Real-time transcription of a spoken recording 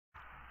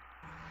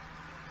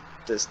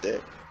This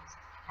dick.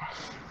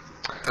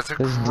 That's a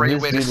great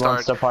way to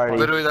start.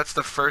 Literally, that's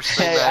the first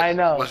thing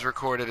that was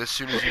recorded as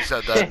soon as you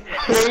said that.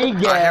 Hey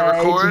guys, I hit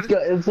record.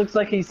 it looks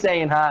like he's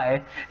saying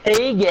hi.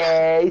 Hey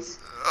guys.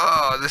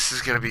 Oh, this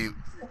is gonna be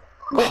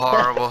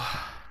horrible.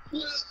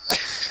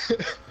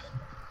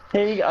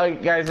 Hey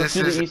guys, let's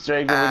do the Easter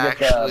egg when we get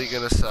This is actually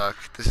gonna suck.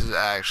 This is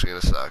actually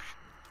gonna suck.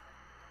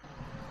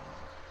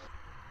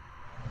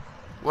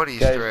 What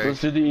Easter egg?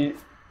 Let's do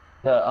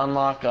the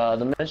unlock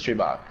the mystery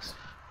box.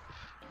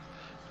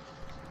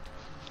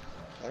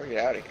 How do we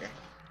get out of here?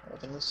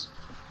 Open this.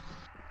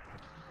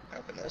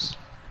 Open this.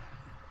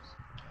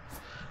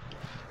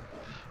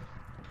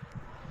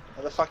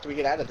 How the fuck do we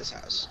get out of this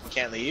house? We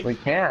can't leave? We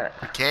can't.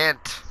 We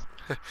can't.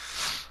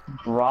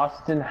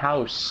 Groesten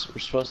House. We're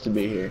supposed to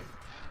be here.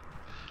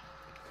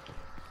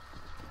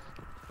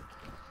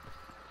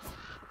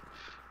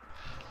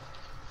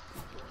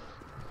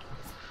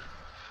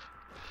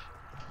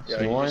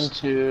 Yeah, 1,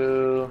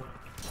 2,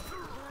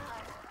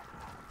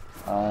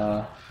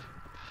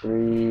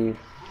 3,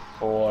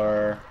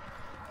 4,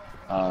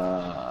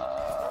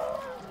 I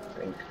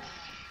think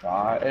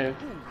 5. Did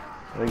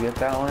I get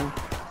that one?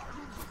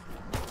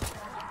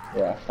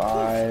 Yeah,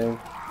 5.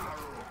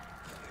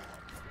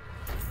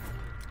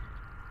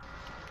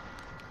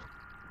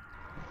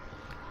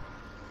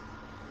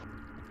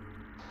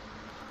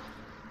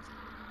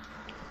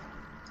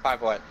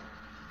 Five what?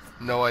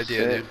 No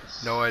idea, 6,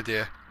 dude. No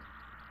idea.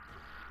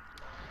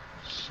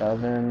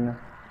 7,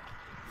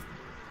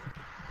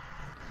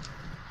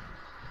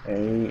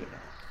 8.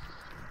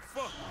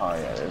 Oh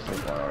yeah, there's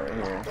like one over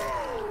here.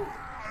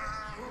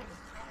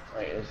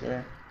 Wait, is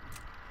there?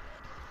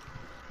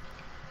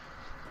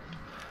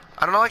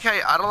 I don't like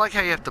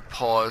how you have to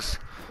pause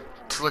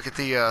to look at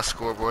the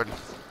scoreboard.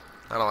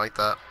 I don't like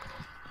that.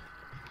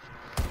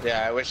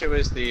 Yeah, I wish it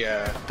was the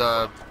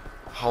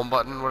home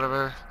button,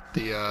 whatever.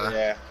 The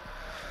yeah.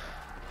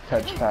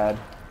 Touchpad.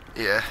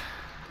 Yeah,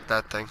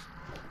 that thing.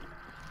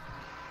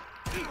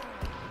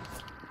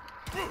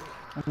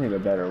 I need a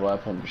better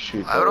weapon to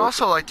shoot. I would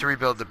also like to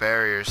rebuild the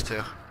barriers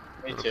too.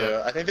 Me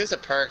too. I think there's a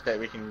perk that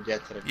we can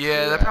get to the.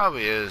 Yeah, there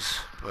probably is,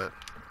 but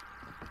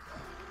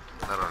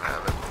I don't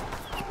have it.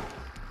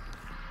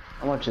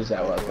 How much is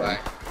that weapon?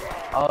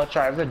 Oh,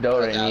 try. I have the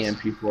Dota and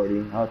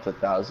EMP40. Oh, it's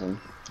 1,000.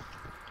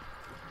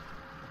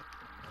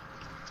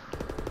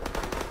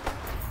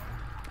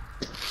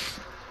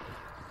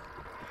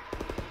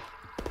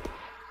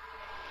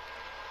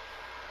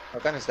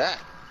 What gun is that?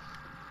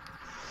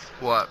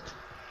 What?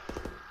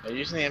 Are you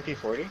using the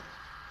MP40?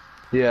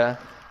 Yeah.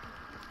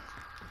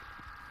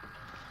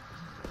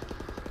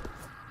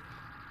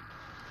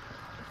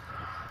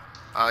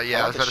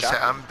 Yeah, I was about to say,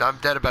 I'm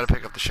dead about to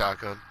pick up the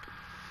shotgun.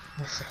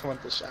 I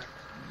want the shotgun.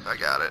 I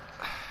got it.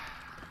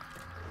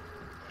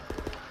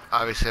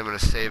 Obviously, I'm gonna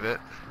save it.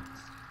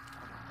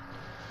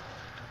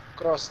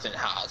 Groesten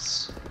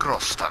House.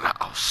 Groesten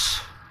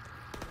House.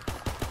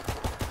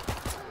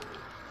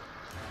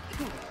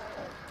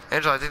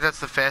 Angela, I think that's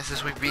the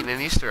fastest we've beaten an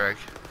Easter egg.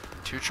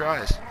 2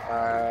 tries.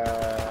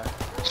 Yeah.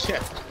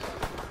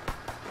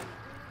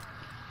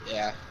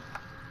 Yeah.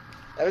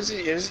 It was an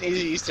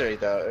easy Easter egg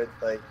though. It,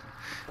 like,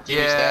 give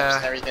you steps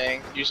and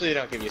everything. Usually they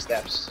don't give you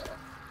steps. So.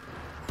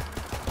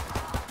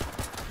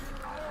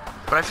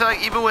 But I feel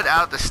like even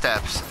without the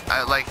steps,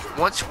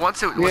 once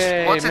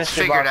it's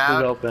figured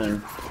out,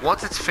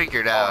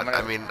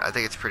 I mean, I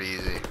think it's pretty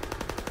easy.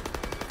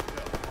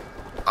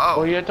 Oh.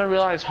 Well, you have to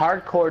realize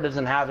hardcore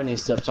doesn't have any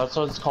steps. That's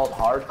why it's called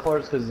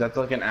hardcore, because that's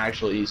like an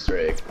actual Easter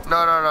egg.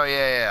 No,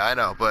 yeah, I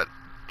know. But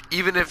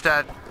even if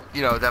that,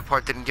 that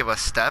part didn't give us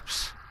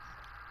steps,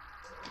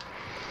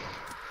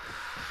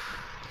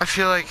 I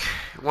feel like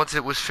once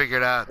it was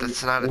figured out,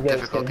 that's not a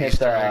difficult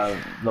Easter egg.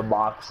 The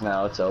box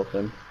now, it's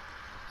open.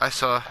 I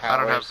saw. I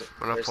don't have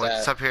enough points.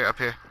 It's up here.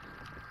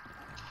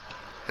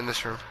 In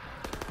this room.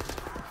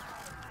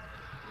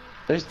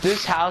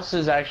 This house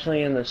is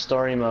actually in the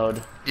story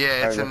mode.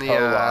 Yeah, it's in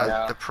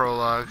the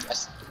prologue.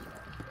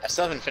 I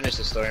still haven't finished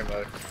the story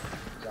mode.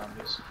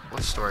 Zombies.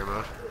 What story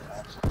mode?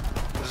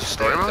 Is it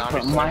story mode?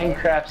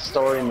 Minecraft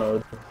story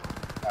mode.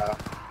 Oh.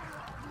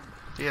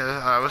 Yeah,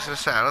 I was gonna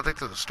say, I don't think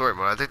there's a story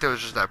mode. I think there was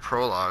just that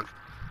prologue.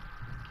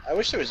 I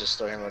wish there was a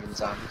story mode in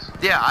Zombies.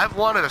 Yeah, I've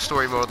wanted a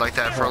story mode like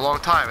that for a long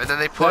time, and then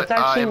they put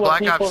in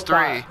Black Ops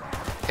 3.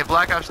 In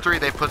Black Ops 3,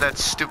 they put that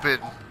stupid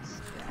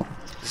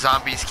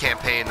Zombies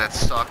campaign that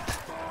sucked.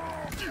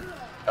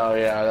 Oh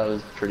yeah, that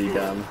was pretty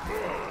dumb.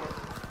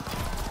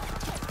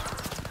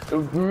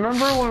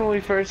 Remember when we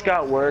first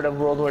got word of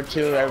World War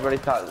II, everybody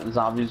thought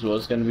Zombies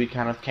was going to be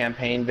kind of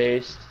campaign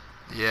based?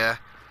 Yeah.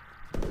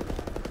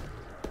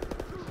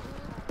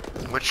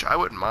 Which I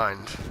wouldn't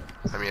mind.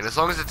 I mean, as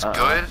long as it's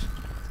good.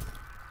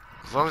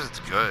 As long as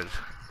it's good.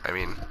 I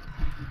mean,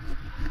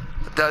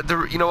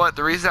 you know what?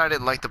 The reason I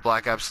didn't like the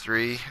Black Ops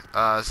 3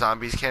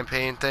 Zombies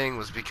campaign thing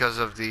was because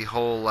of the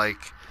whole,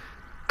 like,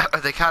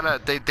 they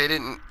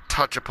didn't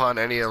touch upon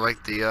any of,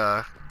 like,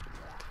 the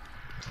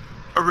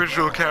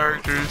original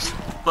characters.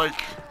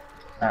 Like,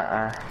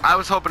 I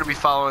was hoping to be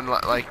following,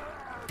 like,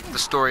 the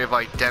story of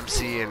like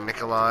Dempsey and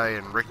Nikolai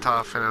and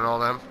Richtofen and all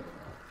them.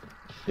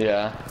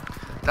 Yeah.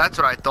 That's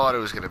what I thought it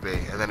was gonna be,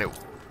 and then it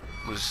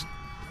was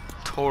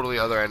totally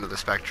other end of the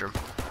spectrum.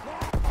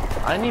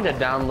 I need to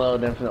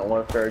download Infinite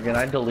Warfare again.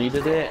 I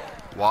deleted it.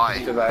 Why?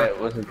 Because I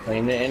wasn't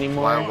playing it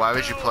anymore. Why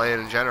would you play it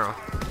in general?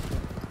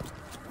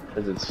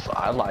 Because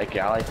I like it.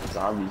 I like the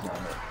zombies on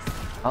it.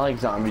 I like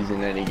zombies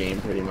in any game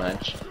pretty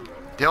much.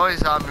 The only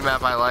zombie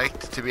map I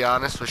liked, to be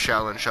honest, was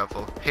Shaolin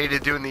Shuffle.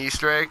 Hated doing the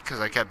Easter egg because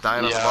I kept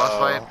dying on the boss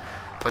fight,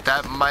 but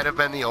that might have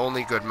been the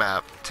only good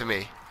map to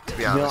me, to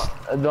be honest.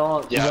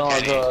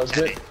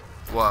 Good.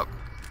 What?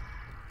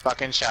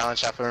 Fucking Shaolin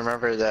Shuffle.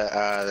 Remember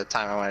the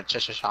time I went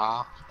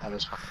cha-cha-cha? That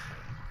was fun.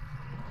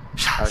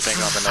 I was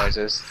making all the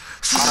noises.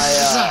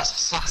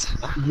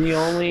 The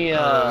only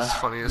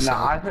funny as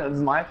hell.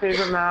 my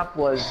favorite map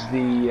was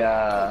the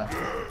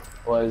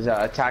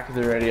Attack of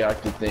the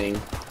Radioactive thing.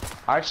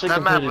 I actually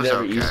completed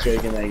every Easter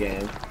egg in that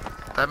game.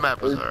 That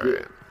map was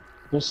alright.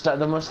 The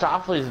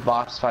Mistopheles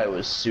boss fight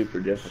was super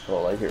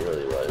difficult, like it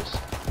really was.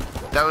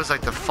 That was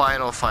like the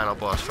final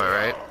boss fight,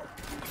 right?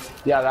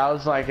 Yeah, that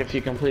was like if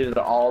you completed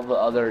all the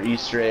other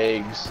Easter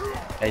eggs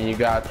and you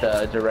got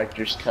the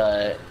director's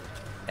cut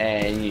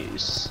and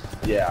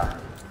yeah.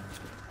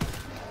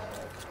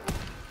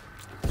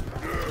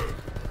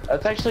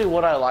 That's actually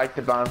what I liked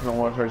about Infinite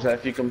Warfare, is that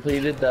if you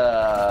completed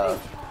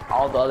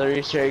all the other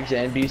Easter eggs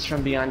and Beasts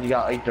from Beyond, you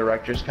got like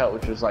director's cut,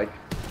 which was like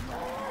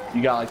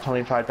you got like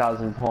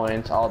 25,000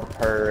 points, all the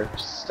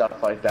perks,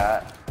 stuff like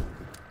that.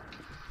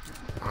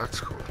 Oh, that's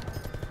cool.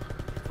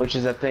 Which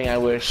is a thing I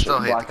wish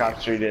Black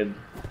Ops 3 did.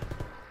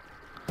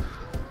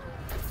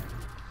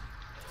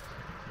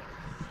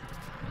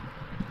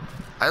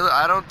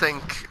 I don't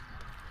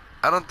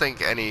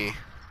think any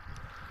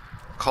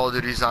Call of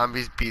Duty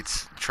Zombies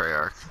beats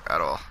Treyarch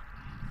at all.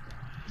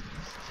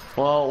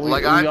 Well,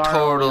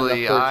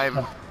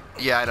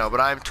 yeah, I know, but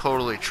I'm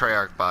totally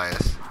Treyarch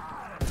biased.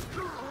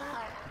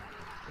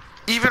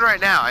 Even right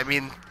now, I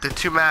mean, the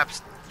two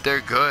maps,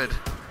 they're good.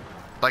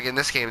 Like in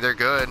this game, they're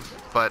good,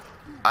 but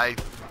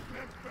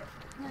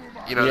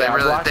you know, yeah,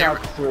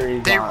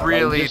 they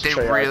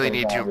really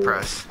need to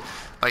impress.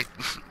 Like,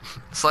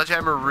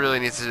 Sledgehammer really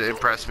needs to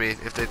impress me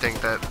if they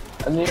think that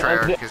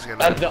Treyarch is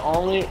gonna.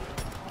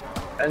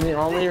 The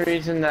only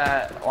reason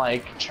that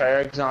like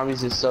Treyarch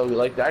Zombies is so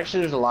like,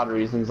 actually there's a lot of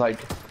reasons, like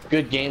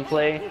good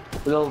gameplay.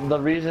 The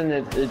reason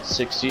it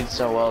succeeds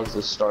so well is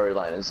the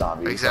storyline of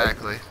Zombies.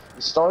 Exactly.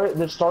 Like,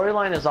 the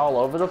storyline is all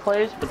over the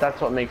place, but that's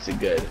what makes it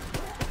good.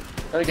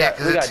 We got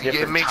different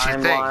it makes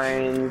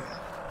timelines. You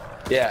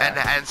think.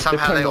 Yeah. And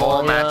somehow they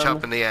all match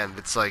up in the end.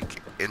 It's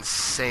like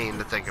insane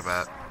to think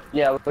about.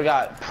 Yeah, we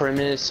got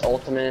Primus,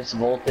 Ultimus,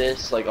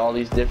 Voltus, like all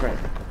these different,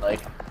 like,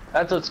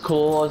 that's what's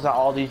cool, is that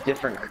all these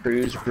different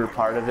crews were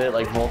part of it.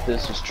 Like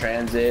Voltus was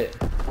Transit,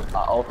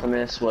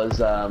 Ultimus was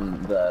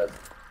the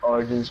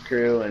Origins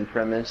crew, and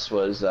Primus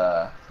was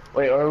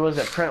wait, or was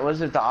it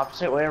the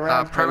opposite way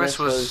around? Primus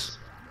was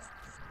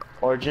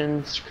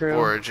Origins crew.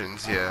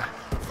 Origins, yeah.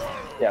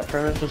 Yeah,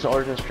 Primus was the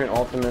Origins crew, and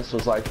Ultimus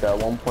was like the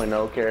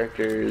 1.0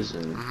 characters,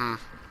 and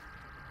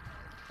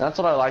that's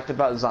what I liked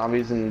about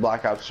Zombies in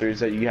Black Ops 3, is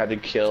that you had to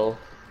kill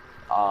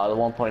the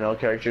 1.0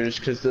 characters,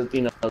 because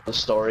the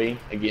story,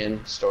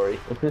 again, story.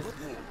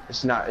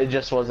 It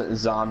just wasn't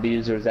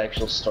zombies, there was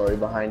actual story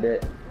behind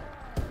it.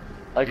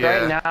 Like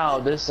right now,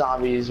 this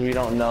Zombies, we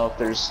don't know if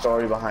there's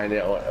story behind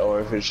it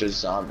or if it's just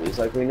zombies.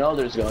 Like we know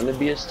there's going to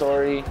be a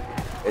story,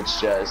 it's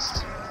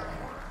just...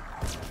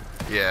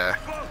 Yeah.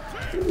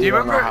 Do you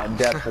remember how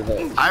depth of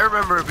it? I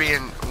remember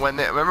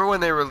remember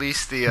when they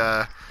released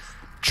the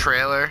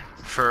trailer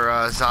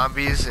for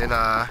Zombies in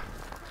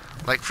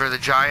like for the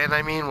Giant,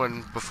 I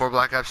mean, before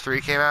Black Ops 3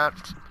 came out?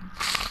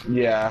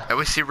 Yeah. And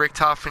we see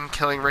Richtofen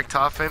killing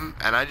Richtofen,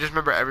 and I just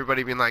remember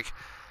everybody being like,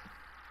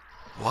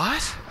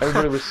 what?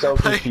 Everybody was so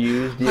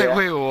confused. Like,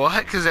 wait,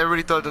 what? Because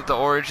everybody thought that the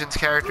Origins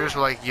characters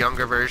were like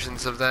younger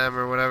versions of them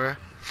or whatever.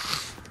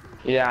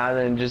 Yeah, and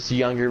then just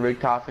younger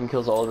Richtofen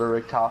kills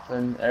older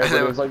Richtofen.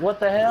 Everybody was like, what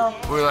the hell?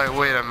 We're like,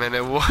 wait a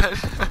minute, what?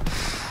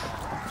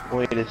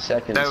 Wait a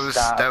second,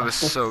 that was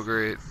so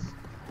great.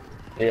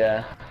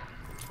 Yeah.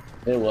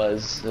 It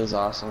was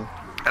awesome.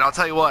 And I'll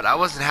tell you what, I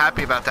wasn't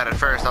happy about that at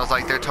first. I was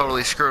like, they're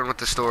totally screwing with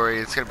the story.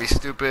 It's gonna be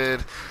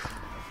stupid.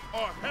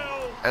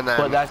 And then,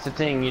 but that's the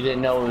thing, you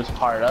didn't know it was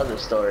part of the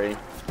story.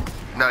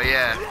 No,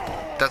 yeah.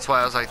 That's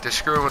why I was like, they're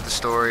screwing with the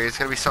story. It's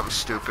gonna be something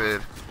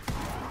stupid.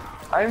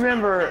 I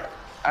remember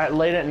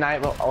late at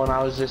night when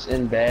I was just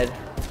in bed,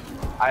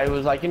 I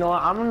was like, you know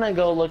what, I'm gonna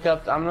go look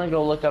up the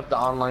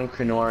online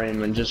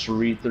Chronorium and just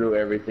read through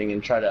everything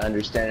and try to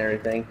understand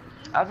everything.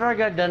 After I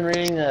got done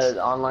reading the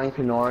online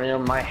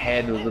Chronorium, my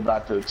head was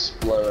about to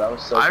explode. I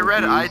was so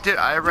confused.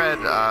 I read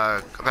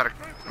about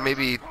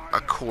maybe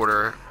a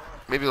quarter,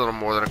 maybe a little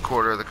more than a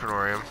quarter of the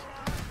Chronorium.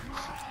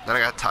 Then I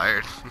got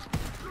tired.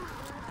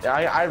 Yeah,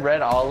 I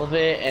read all of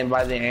it, and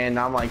by the end,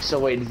 I'm like, so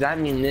wait, does that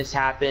mean this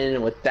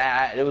happened with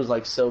that? It was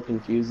like so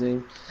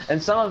confusing.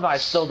 And some of it I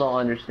still don't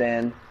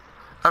understand.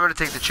 I'm gonna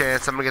take the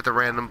chance. I'm gonna get the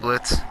random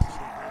blitz.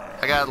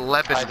 I got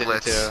 11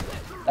 blitz.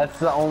 That's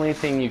the only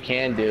thing you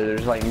can do.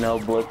 There's like no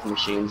blitz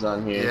machines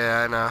on here.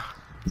 Yeah, I know.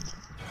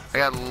 I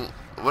got,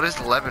 what is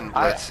 11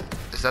 blitz?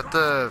 Is that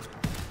the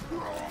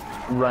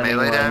Running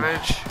melee one.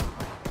 damage?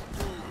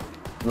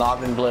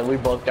 Lob and blitz, we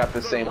both got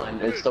the same one.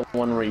 It's the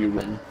one where you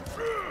run.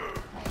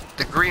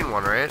 The green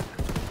one, right?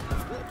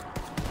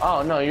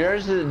 Oh no,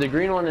 yours is, the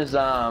green one is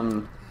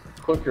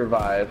quick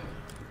revive.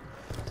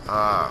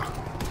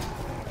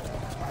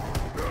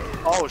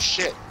 Oh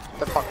shit! Get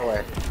the fuck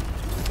away.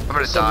 I'm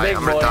gonna die.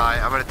 I'm gonna die.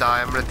 I'm gonna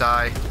die. I'm gonna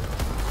die.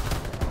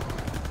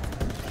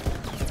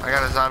 I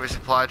got a zombie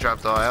supply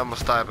drop though. I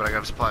almost died, but I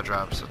got a supply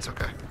drop, so it's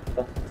okay.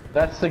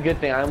 That's the good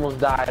thing. I almost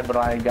died, but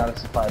I got a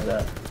supply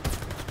that.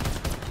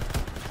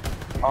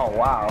 Oh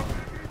wow.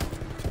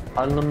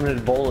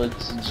 Unlimited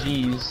bullets.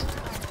 Jeez.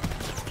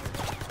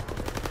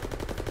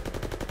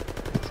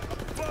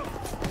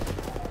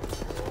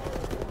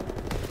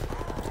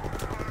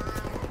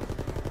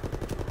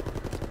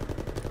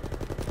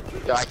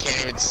 Yo, I can't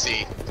even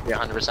see, to be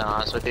 100%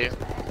 honest with you.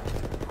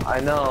 I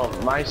know.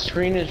 My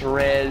screen is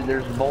red.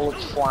 There's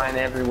bullets flying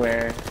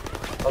everywhere.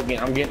 Okay,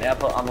 I'm getting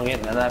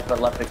an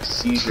epileptic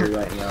seizure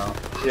right now.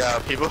 Yeah,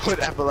 people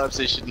with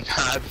epilepsy should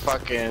not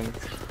fucking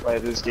play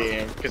this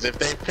game. Because if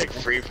they pick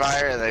Free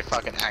Fire and they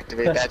fucking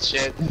activate that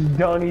shit,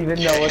 Don't even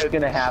know what's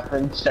gonna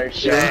happen. Start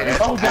shooting. yeah,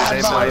 Oh god,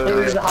 it's Mom,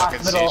 literally to a the fucking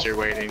hospital. seizure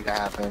waiting to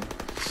happen.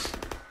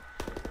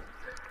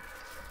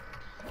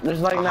 There's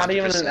like not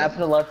even an 100%.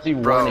 epilepsy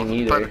warning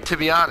either. But to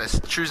be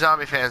honest, true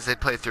zombie fans, they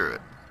play through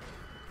it.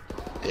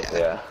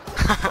 Yeah.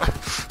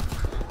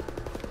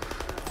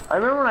 I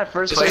remember when I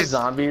first played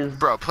zombies.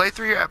 Bro, play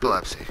through your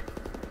epilepsy.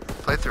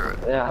 Play through it.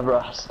 Yeah, bro.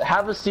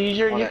 Have a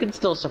seizure, you can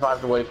still survive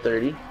the wave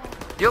 30.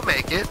 You'll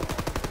make it.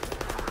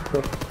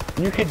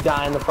 You could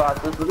die in the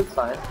process, but it's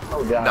fine.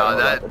 Oh god. No,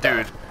 that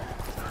dude.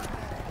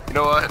 You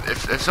know what?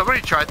 If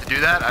somebody tried to do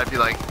that, I'd be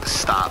like,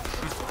 stop.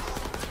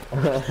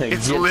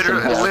 It's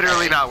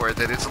literally not worth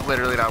it. It's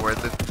literally not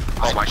worth it.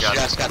 Oh my god. I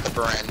just got the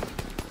Bren.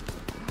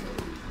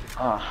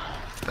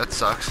 That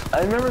sucks. I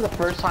remember the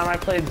first time I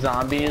played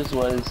zombies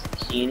was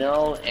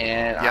Kino,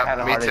 and I had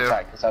a heart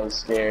attack because I was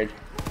scared.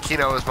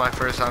 Kino was my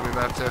first zombie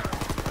map too.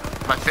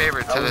 My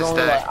favorite to this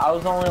day. I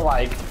was only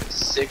like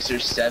 6 or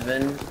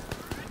 7,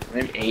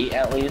 maybe 8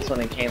 at least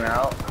when it came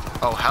out.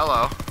 Oh,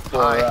 hello.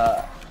 For,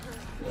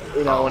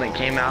 you know, when it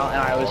came out,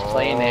 and I was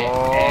playing it,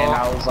 and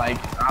I was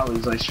like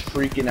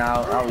freaking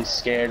out. I was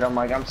scared. I'm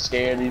like, I'm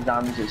scared. These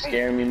zombies are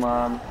scaring me,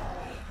 Mom.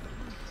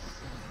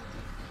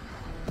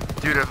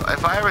 Dude,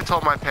 if I ever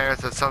told my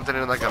parents that something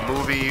in like a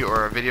movie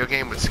or a video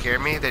game would scare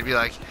me, they'd be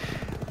like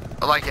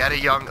at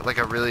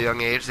a really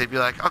young age, they'd be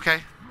like, okay,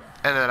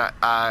 and then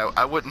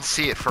I wouldn't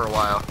see it for a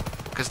while,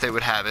 because they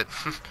would have it.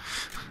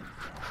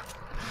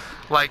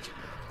 Like,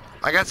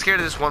 I got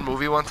scared of this one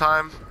movie one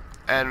time,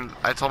 and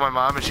I told my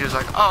mom, and she was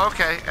like, oh,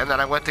 okay, and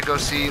then I went to go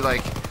see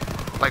like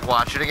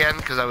watch it again,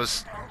 because I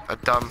was a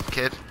dumb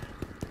kid,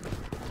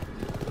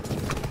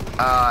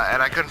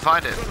 and I couldn't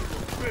find it.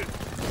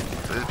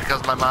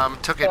 Because my mom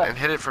took it and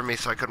hid it from me,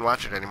 so I couldn't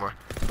watch it anymore.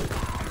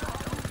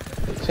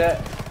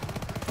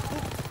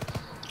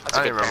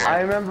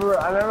 I remember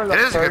the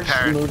first good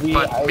parent, movie.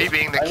 but me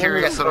being the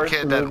curious little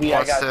kid that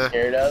wants to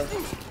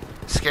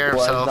scare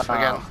himself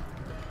again.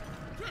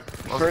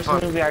 The first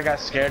movie I got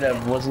scared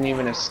of wasn't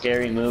even a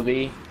scary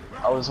movie.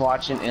 I was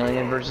watching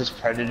Alien vs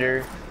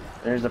Predator.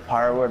 There's a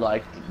part where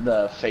like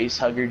the face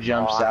hugger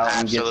jumps out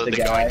and gets the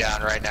guy. Going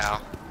down right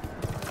now.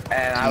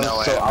 And I was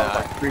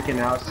like freaking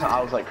out. So I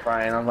was like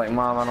crying. I was like,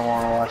 Mom, I don't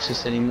want to watch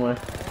this anymore.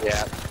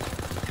 Yeah.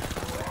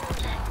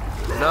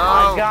 No.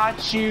 I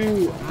got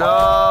you.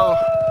 No.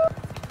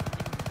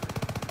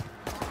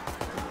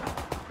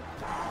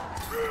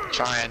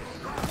 Trying.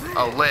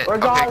 Oh, lit. We're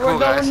Okay, cool, we're going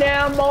guys.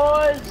 down,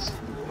 boys.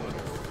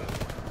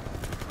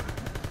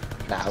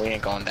 Nah, we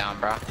ain't going down,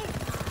 bro.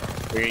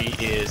 We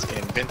is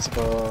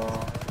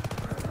invincible.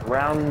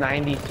 Round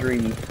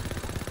 93.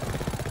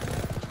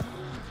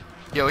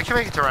 Yo, we can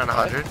make it to round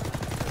 100.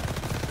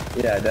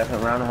 Yeah,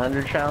 definitely round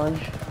 100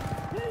 challenge.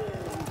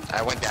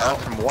 I went down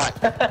from what?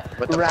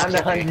 What the round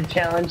fuck 100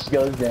 challenge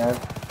goes down.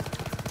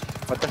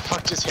 What the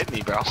fuck just hit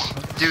me, bro?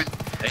 Dude,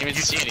 I didn't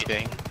even see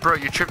anything. Bro,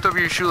 you tripped over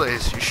your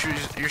shoelace.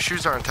 Your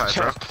shoes aren't tied,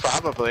 bro.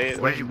 Probably.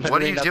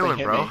 What are you doing,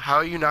 bro? How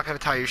are you not gonna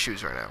tie your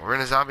shoes right now? We're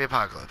in a zombie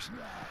apocalypse.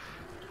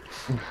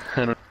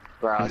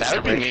 Bro, that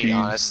would be me,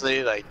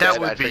 honestly. Like that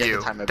would be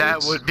you.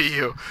 That would be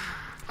you.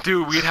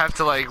 Dude, we'd have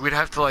to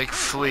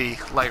flee,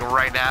 like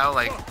right now,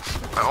 like,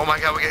 oh my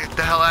god, we gotta get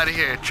the hell out of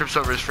here. Trips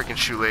over his freaking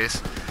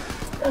shoelace.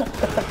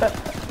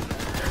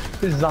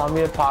 The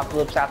zombie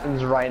apocalypse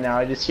happens right now.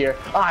 I just hear,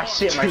 ah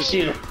shit, my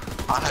shoe.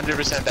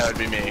 100% that would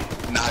be me.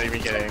 Not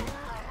even kidding.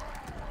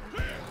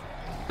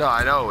 No,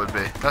 I know it would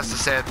be. That's the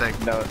sad thing.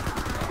 No,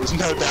 there's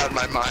no doubt in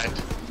my mind.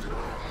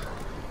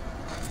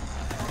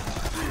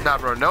 Nah,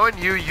 bro, knowing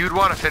you, you'd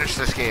want to finish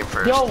this game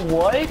first. Yo,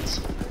 what?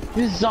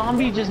 This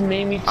zombie just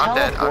made me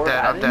teleport.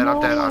 I'm dead.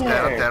 Oh, I'm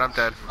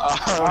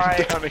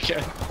down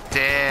again.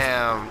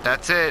 Damn,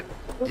 that's it.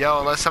 Yo,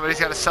 unless somebody's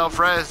got a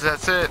self-res,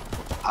 that's it.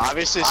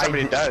 Obviously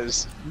somebody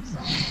does.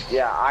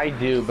 Yeah, I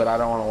do, but I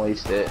don't want to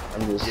waste it.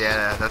 I'm just.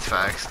 Yeah, that's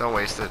facts. Don't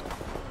waste it.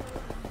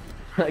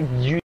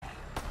 You.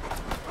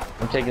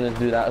 I'm taking this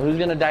dude out. Who's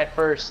gonna die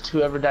first?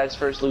 Whoever dies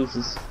first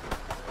loses.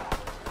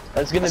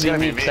 That's gonna be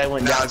me because I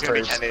went down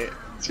first.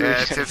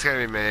 Yeah, it's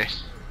gonna be me.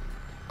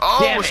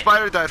 Oh,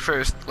 Spider died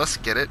first. Let's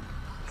get it.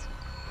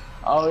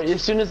 Oh,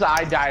 as soon as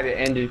I died, it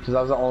ended because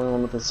I was the only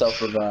one with a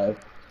self-revive.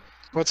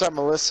 What's up,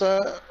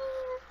 Melissa?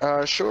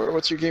 Sure.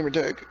 What's your gamer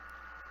tag?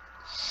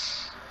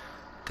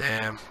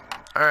 Damn.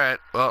 Alright,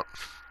 well,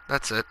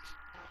 that's it.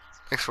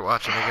 Thanks for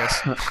watching, I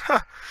guess.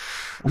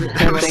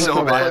 That was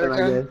so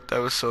bad. That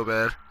was so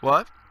bad.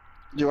 What?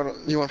 You wanna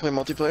play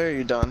multiplayer? Or are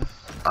you done?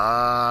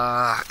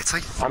 It's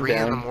like 3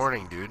 in the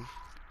morning, dude.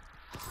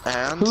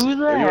 And Who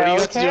the hell what do you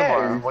got to do cares?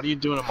 tomorrow? What are you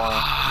doing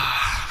tomorrow?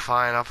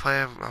 Fine, I'll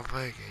play a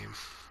game.